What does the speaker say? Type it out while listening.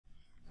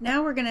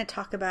Now we're going to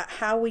talk about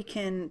how we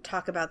can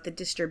talk about the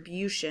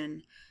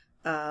distribution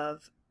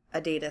of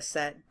a data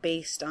set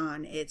based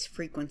on its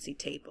frequency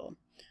table,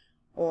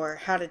 or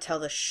how to tell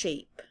the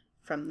shape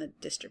from the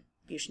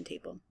distribution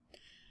table.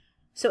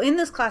 So in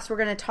this class we're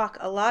going to talk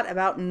a lot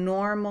about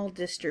normal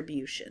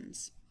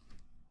distributions.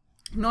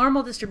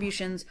 Normal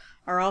distributions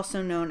are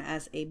also known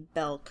as a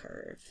bell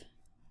curve.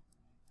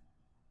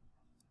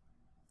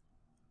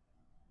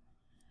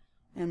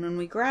 And when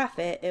we graph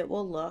it, it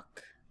will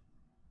look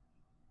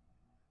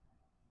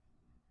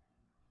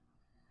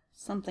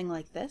something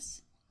like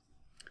this.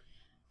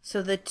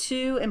 So the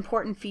two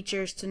important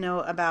features to know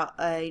about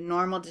a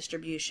normal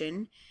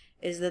distribution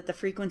is that the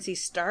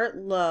frequencies start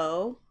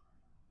low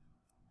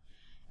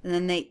and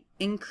then they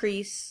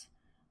increase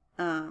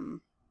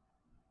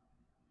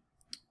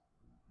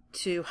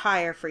to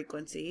higher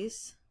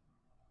frequencies,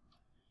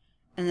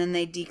 and then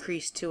they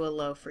decrease to a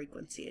low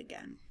frequency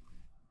again.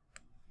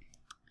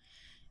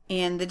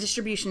 And the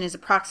distribution is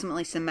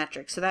approximately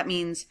symmetric, so that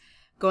means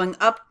going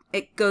up,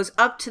 it goes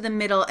up to the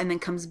middle and then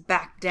comes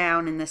back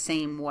down in the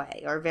same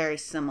way, or very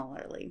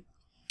similarly.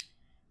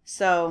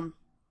 So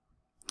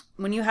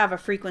when you have a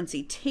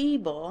frequency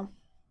table,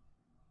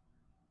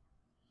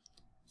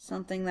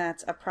 something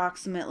that's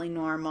approximately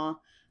normal,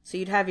 so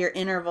you'd have your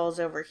intervals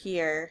over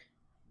here,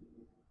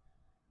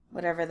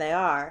 whatever they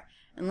are,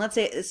 and let's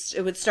say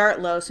it would start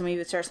low, so maybe it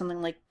would start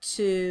something like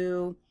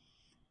 2,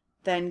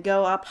 then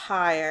go up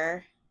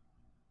higher,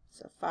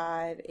 so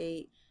 5,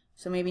 8,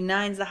 so maybe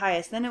 9's the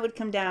highest, then it would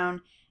come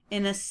down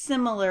in a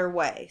similar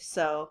way.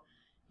 So,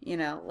 you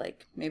know,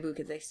 like maybe we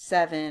could say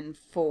 7,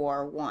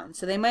 4, 1.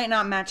 So they might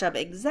not match up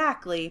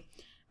exactly,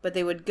 but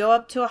they would go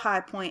up to a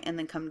high point and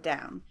then come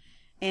down.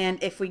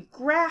 And if we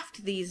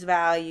graphed these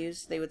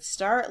values, they would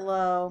start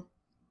low,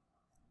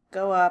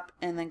 go up,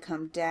 and then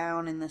come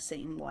down in the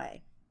same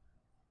way.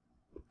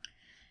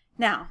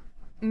 Now,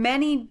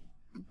 many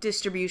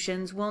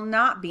distributions will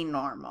not be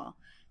normal,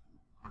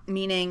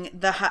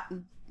 meaning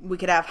we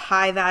could have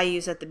high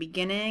values at the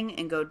beginning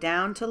and go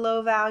down to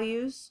low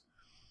values,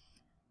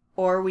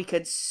 or we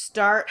could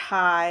start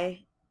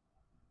high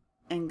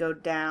and go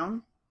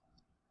down.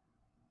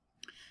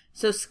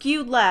 So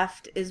skewed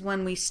left is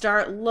when we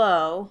start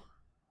low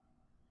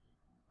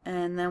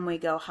and then we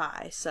go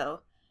high. So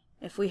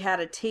if we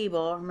had a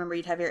table, remember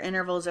you'd have your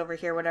intervals over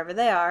here, whatever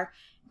they are,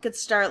 it could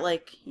start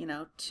like,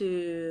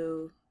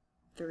 2,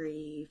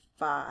 3,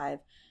 5,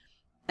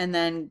 and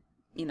then,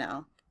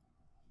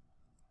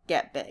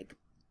 get big.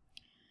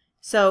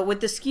 So with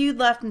the skewed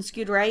left and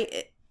skewed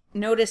right,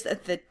 notice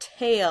that the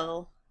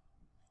tail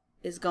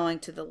is going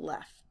to the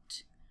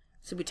left.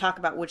 So we talk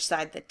about which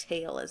side the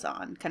tail is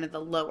on, kind of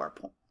the lower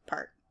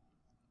part.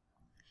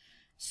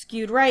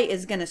 Skewed right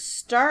is going to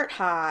start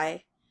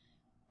high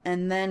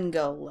and then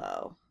go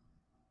low.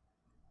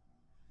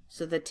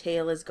 So the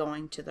tail is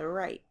going to the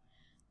right.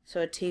 So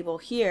a table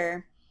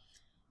here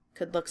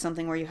could look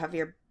something where you have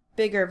your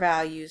bigger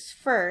values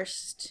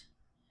first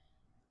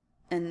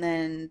and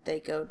then they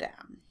go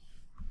down.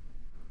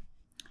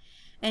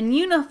 And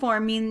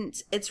uniform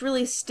means it's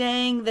really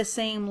staying the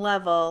same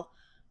level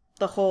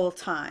the whole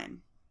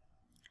time.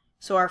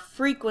 So our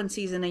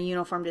frequencies in a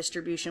uniform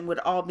distribution would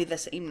all be the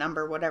same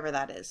number, whatever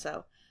that is.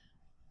 So,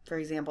 for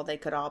example, they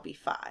could all be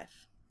 5.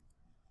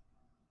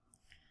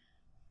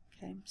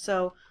 Okay,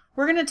 so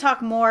we're going to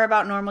talk more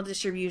about normal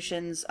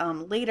distributions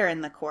later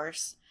in the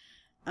course.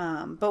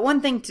 But one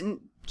thing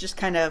to just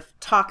kind of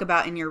talk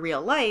about in your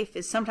real life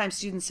is sometimes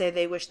students say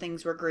they wish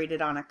things were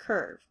graded on a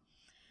curve.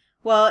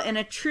 Well, in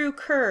a true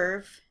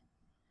curve,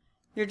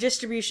 your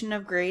distribution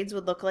of grades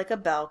would look like a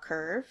bell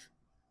curve,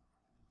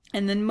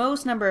 and the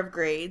most number of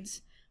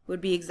grades would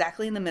be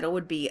exactly in the middle,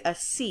 would be a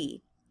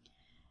C.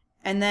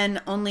 And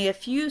then only a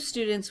few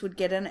students would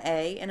get an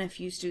A and a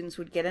few students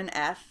would get an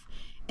F,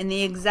 and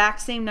the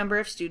exact same number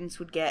of students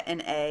would get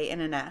an A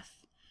and an F.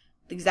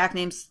 The exact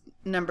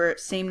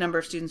same number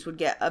of students would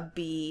get a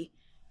B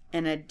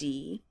and a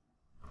D.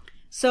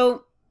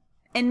 So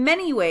in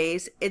many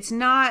ways, it's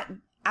not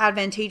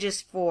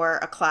advantageous for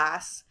a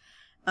class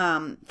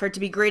for it to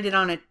be graded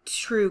on a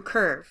true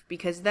curve,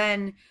 because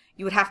then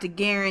you would have to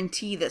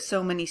guarantee that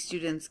so many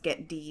students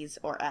get D's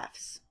or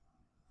F's.